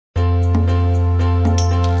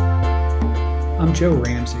I'm Joe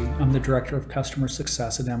Ramsey. I'm the Director of Customer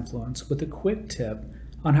Success at Emfluence with a quick tip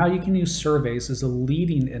on how you can use surveys as a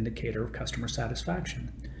leading indicator of customer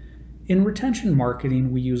satisfaction. In retention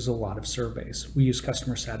marketing, we use a lot of surveys. We use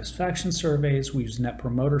customer satisfaction surveys, we use Net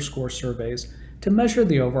Promoter Score surveys to measure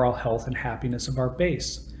the overall health and happiness of our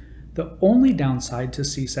base. The only downside to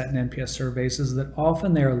CSAT and NPS surveys is that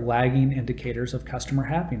often they are lagging indicators of customer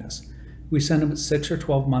happiness. We send them at 6 or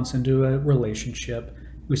 12 months into a relationship.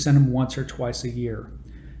 We send them once or twice a year.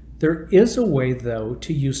 There is a way, though,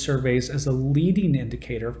 to use surveys as a leading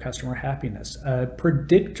indicator of customer happiness, a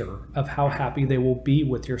predictor of how happy they will be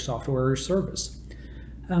with your software or service.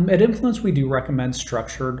 At Influence, we do recommend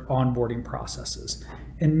structured onboarding processes.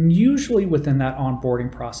 And usually within that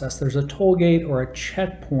onboarding process, there's a toll gate or a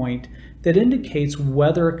checkpoint that indicates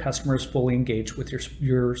whether a customer is fully engaged with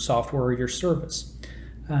your software or your service.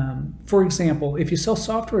 For example, if you sell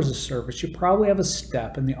software as a service, you probably have a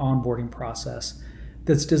step in the onboarding process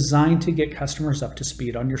that's designed to get customers up to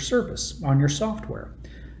speed on your service, on your software.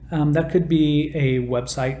 That could be a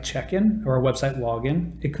website check-in or a website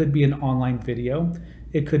login. It could be an online video.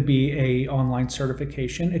 It could be an online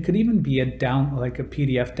certification. It could even be like a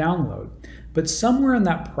PDF download. But somewhere in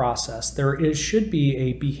that process, should be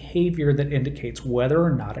a behavior that indicates whether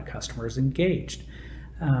or not a customer is engaged.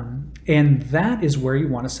 And that is where you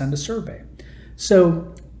want to send a survey.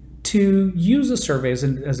 So to use a survey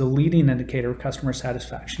as a leading indicator of customer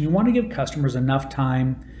satisfaction, you want to give customers enough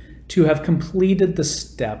time to have completed the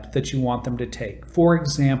step that you want them to take. For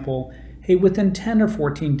example, hey, within 10 or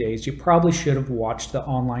 14 days, you probably should have watched the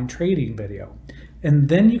online trading video. And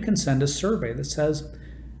then you can send a survey that says,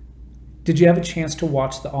 did you have a chance to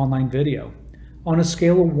watch the online video? On a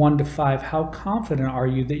scale of 1 to 5, how confident are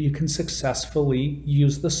you that you can successfully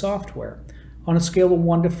use the software? On a scale of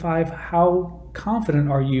 1 to 5, how confident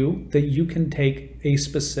are you that you can take a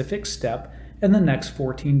specific step in the next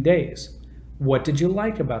 14 days? What did you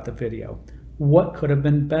like about the video? What could have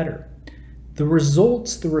been better? The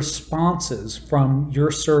results, the responses from your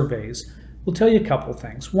surveys will tell you a couple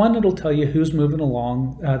things. One, it'll tell you who's moving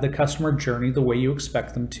along the customer journey the way you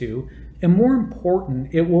expect them to. And more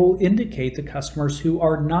important, it will indicate the customers who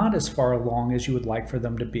are not as far along as you would like for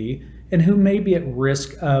them to be and who may be at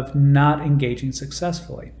risk of not engaging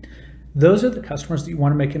successfully. Those are the customers that you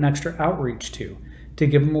want to make an extra outreach to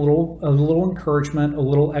give them a little encouragement, a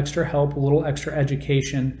little extra help, a little extra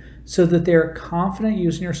education so that they're confident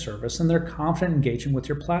using your service and they're confident engaging with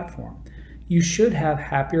your platform. You should have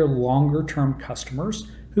happier, longer-term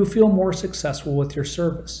customers who feel more successful with your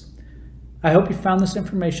service. I hope you found this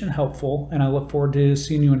information helpful, and I look forward to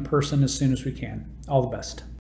seeing you in person as soon as we can. All the best.